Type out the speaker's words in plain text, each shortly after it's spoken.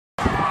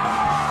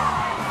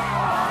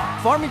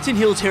Farmington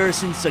Hills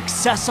Harrison's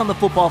success on the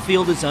football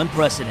field is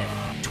unprecedented.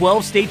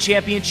 12 state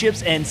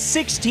championships and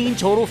 16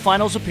 total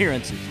finals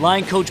appearances.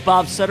 Line coach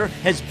Bob Sutter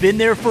has been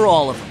there for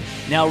all of them.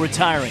 Now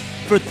retiring,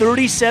 for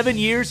 37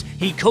 years,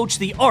 he coached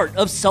the art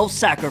of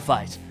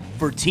self-sacrifice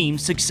for team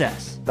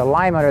success. The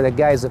linemen are the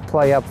guys that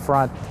play up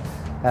front.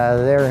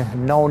 They're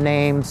no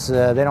names.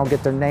 They don't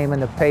get their name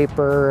in the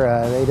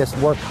paper. They just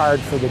work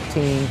hard for the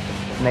team,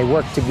 and they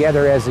work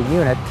together as a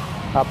unit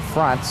up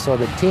front so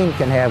the team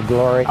can have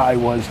glory. I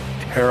was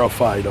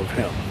terrified of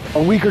him.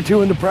 A week or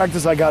two into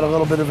practice, I got a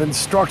little bit of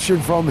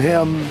instruction from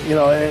him, you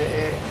know,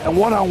 a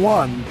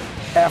one-on-one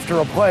after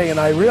a play, and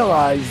I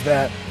realized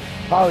that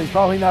he's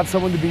probably not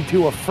someone to be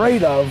too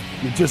afraid of.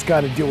 You just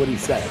got to do what he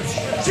says.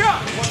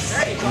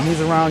 When he's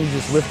around, you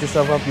just lift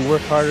yourself up, you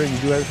work harder, you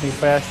do everything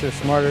faster,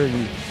 smarter.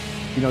 You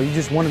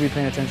just want to be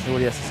paying attention to what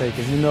he has to say,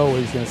 because you know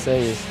what he's going to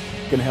say is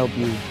going to help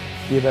you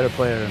be a better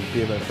player and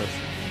be a better person.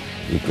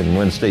 You can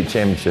win state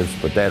championships,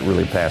 but that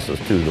really passes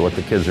too. What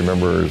the kids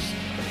remember is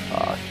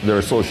their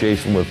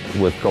association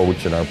with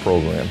coach and our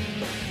program.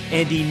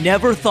 And he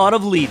never thought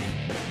of leaving.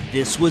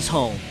 This was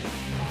home.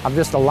 I'm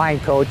just a line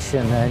coach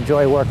and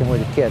enjoy working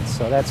with the kids,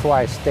 so that's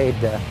why I stayed,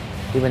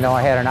 even though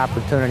I had an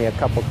opportunity a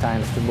couple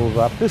times to move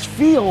up. This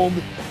field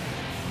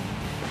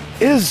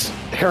is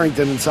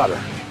Harrington and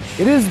Sutter.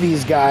 It is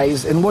these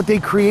guys and what they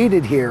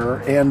created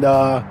here, and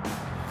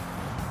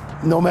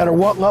no matter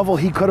what level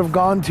he could have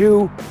gone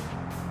to,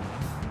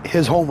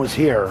 his home was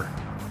here.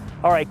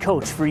 All right,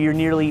 Coach, for your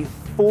nearly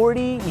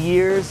 40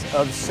 years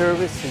of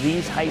service to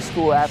these high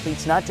school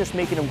athletes, not just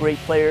making them great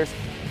players,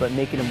 but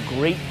making them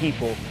great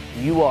people,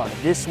 you are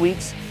this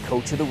week's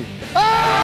Coach of the Week.